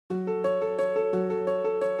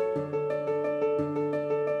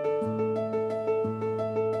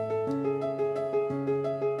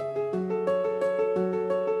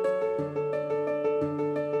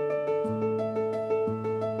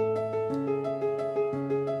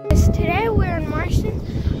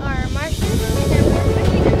Martian, and we're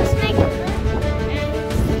fishing in the snake river.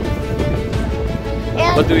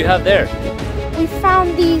 And What do we have there? we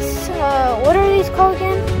found these, what are these called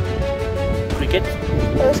again? Cricket?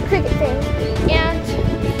 Those cricket things. And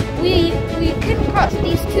we came across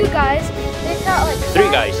these two guys. They've got like Three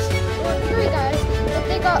guys. three guys, but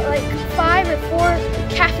they got like 5 or 4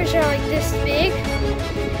 catfish that are like this big,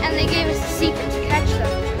 and they gave us the secret to catch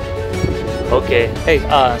them. Okay. Hey,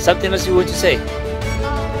 something else you want to say?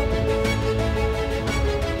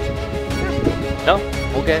 No?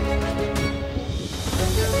 Okay.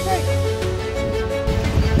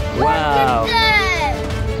 Wow.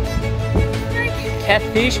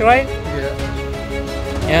 Catfish, right?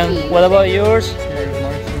 Yeah. And what about yours? I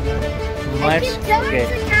March? can tell Okay.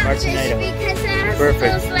 it's a catfish Martinado. because it has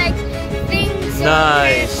Perfect. those like things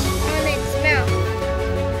Nice. on its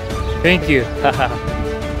mouth. Thank you.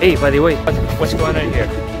 Hey, by the way, what's going on here?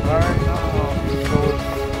 Alright, so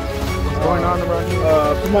what's going on around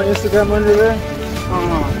here? Put my Instagram under there.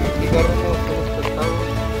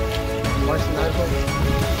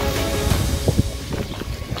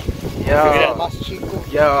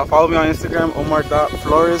 Yeah, follow me on Instagram,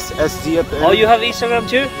 Omar.Flores, SD at the end. Oh, you have Instagram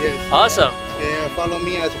too? Yes. Awesome. Yeah, follow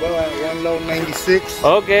me as well at OneLow96.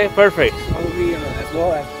 Okay, perfect. Follow me as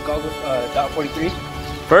well at Goggle.43.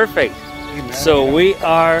 Perfect. So we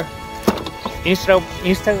are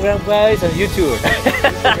Instagram guys and YouTube.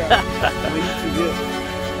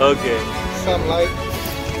 Okay. Some like.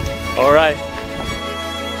 All right.